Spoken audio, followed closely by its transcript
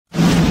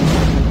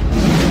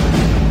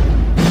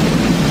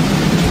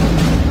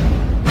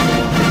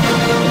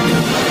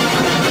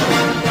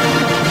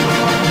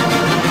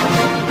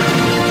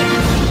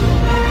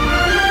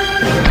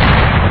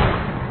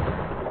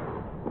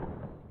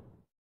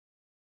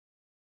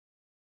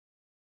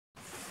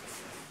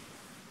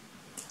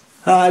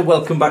Hi,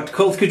 welcome back to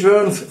Kolsky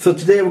Drones. So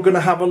today we're going to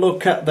have a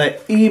look at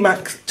the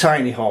Emax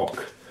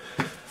Tinyhawk.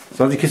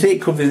 So as you can see,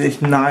 it comes in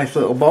this nice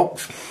little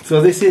box. So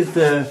this is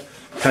the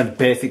kind of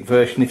basic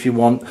version if you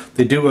want.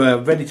 They do a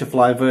ready to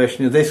fly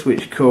version of this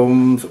which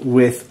comes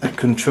with a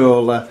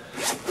controller,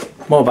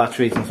 more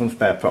batteries and some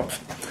spare props.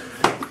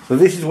 So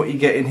this is what you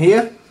get in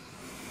here.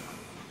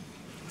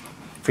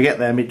 Forget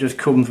them, it just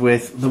comes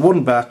with the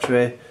one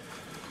battery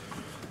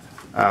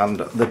and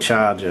the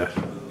charger.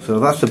 So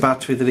that's the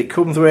battery that it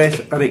comes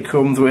with, and it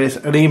comes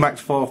with an Emax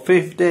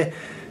 450,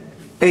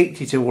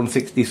 80 to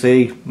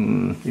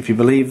 160C, if you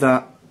believe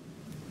that,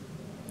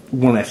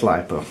 1S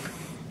LiPo.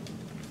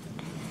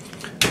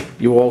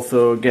 You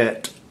also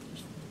get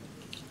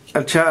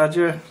a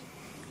charger,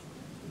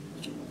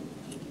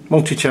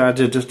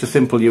 multi-charger, just a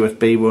simple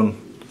USB one.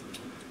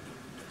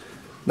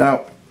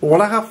 Now,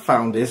 what I have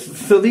found is,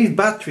 so these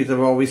batteries have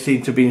always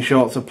seemed to be in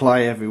short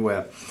supply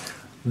everywhere.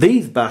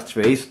 These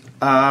batteries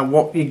are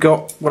what I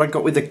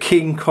got with the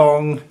King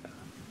Kong,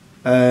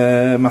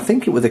 I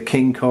think it was a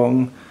King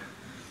Kong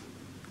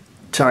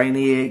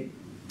Tiny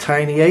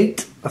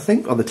 8, I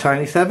think, or the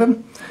Tiny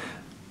 7.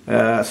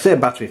 Same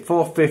battery,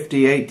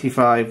 450,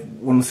 85,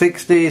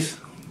 160s,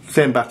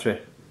 same battery.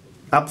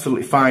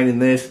 Absolutely fine in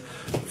this,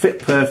 fit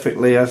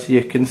perfectly as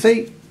you can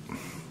see.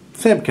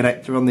 Same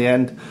connector on the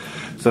end,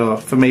 so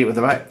for me it was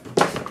the right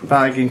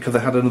bargain because I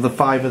had another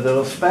 5 of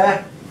those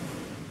spare.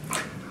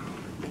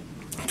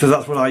 So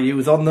that's what I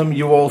use on them.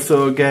 You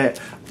also get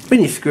a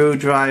mini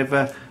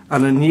screwdriver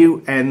and a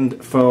new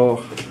end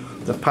for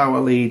the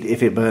power lead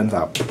if it burns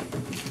out.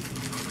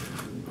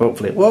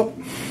 Hopefully it won't.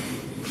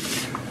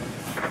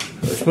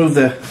 Let's move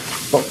the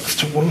box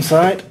to one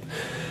side.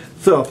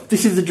 So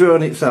this is the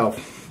drone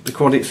itself, the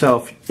quad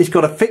itself. It's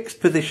got a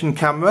fixed position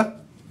camera.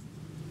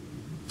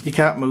 You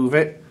can't move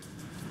it.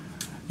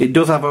 It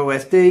does have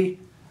OSD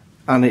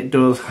and it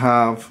does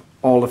have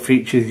all the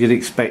features you'd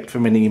expect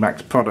from an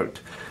Emax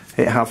product.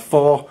 It has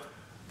 4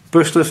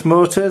 brushless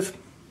motors.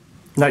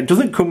 Now it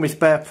doesn't come with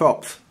spare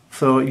props,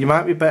 so you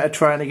might be better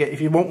trying to get, if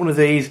you want one of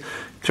these,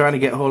 trying to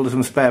get hold of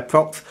some spare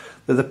props.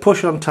 There's a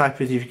push on type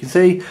as you can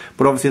see,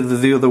 but obviously there's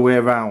the other way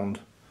around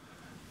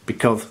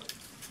because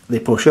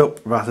they push up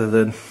rather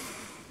than,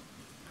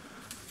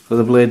 so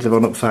the blades are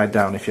on upside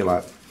down if you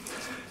like.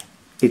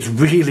 It's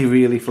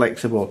really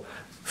flexible,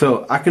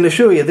 so I can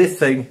assure you this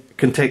thing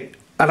can take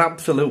an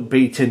absolute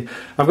beating.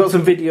 I've got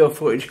some video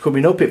footage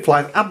coming up. It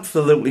flies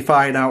absolutely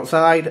fine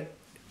outside.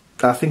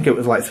 I think it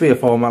was like 3 or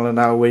 4 mile an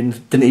hour winds,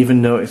 didn't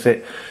even notice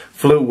it.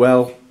 Flew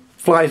well,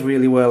 flies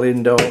really well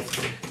indoors.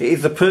 It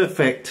is the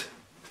perfect,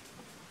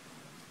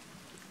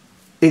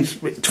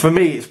 for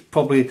me it's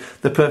probably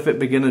the perfect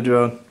beginner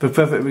drone, the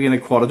perfect beginner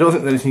quad. I don't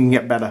think there's anything can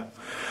get better.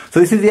 So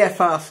this is the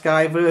FR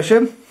Sky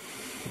version.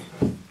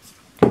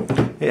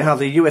 It has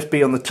a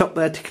USB on the top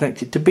there to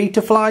connect it to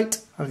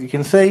Betaflight, as you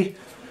can see.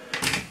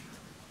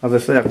 As I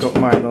say, I've got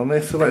mine on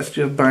this, so let's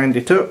just bind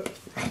it up.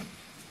 Let's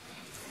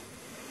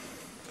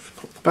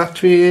put the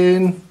battery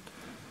in.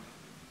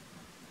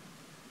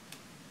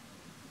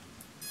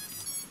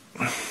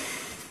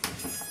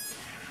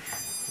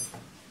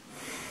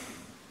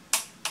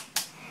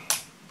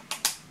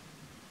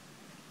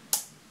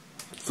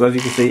 So as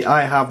you can see,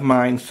 I have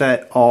mine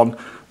set on,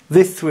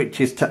 this switch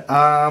is to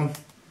arm,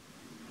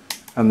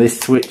 and this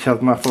switch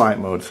has my flight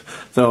modes.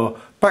 So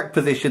back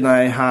position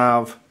I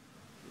have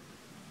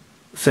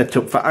set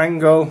up for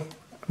angle,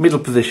 middle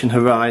position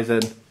horizon,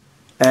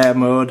 air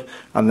mode,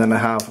 and then I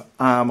have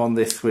arm on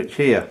this switch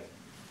here.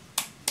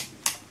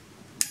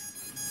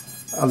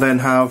 I then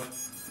have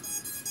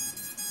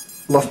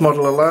lost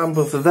model alarm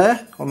buzzer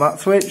there on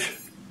that switch.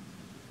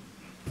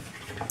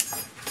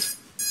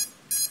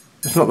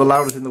 It's not the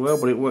loudest in the world,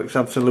 but it works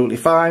absolutely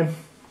fine.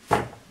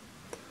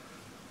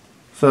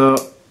 So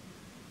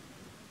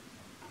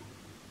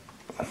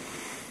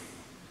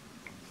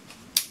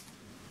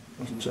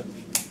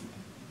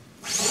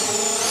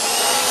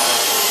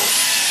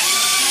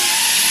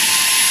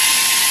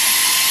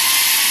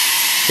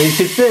you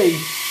can see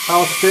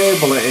how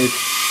stable it is.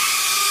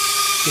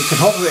 You can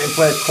hover it in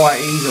place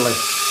quite easily.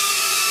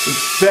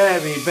 It's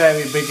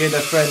very beginner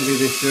friendly,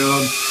 this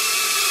drone.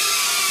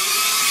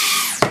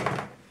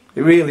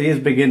 It really is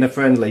beginner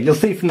friendly. You'll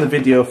see from the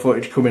video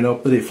footage coming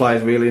up that it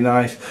flies really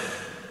nice.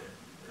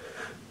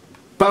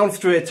 Bound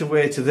straight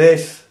away to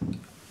this.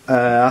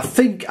 I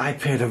think I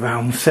paid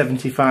around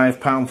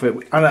 £75 for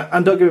it,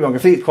 and don't get me wrong, I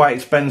think it's quite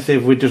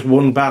expensive with just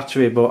one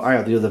battery, but I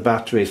had the other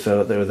battery,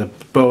 so there was a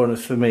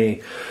bonus for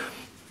me.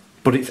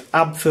 But it's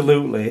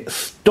absolutely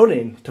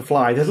stunning to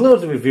fly. There's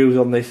loads of reviews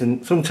on this,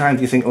 and sometimes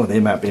you think, oh, they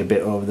might be a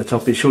bit over the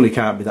top. It surely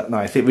can't be that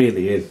nice. It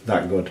really is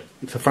that good.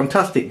 It's a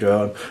fantastic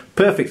drone,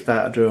 perfect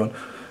starter drone.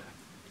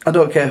 I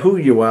don't care who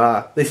you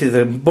are, this is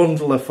a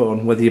bundle of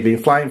fun, whether you've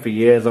been flying for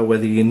years or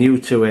whether you're new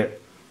to it.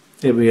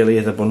 It really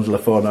is a bundle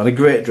of fun and a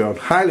great drone.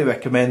 Highly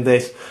recommend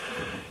this.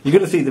 You're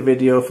going to see the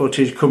video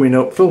footage coming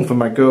up, filmed from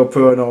my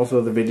GoPro, and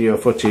also the video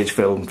footage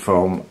filmed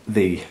from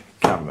the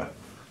camera.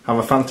 Have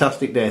a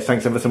fantastic day.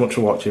 Thanks ever so much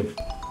for watching.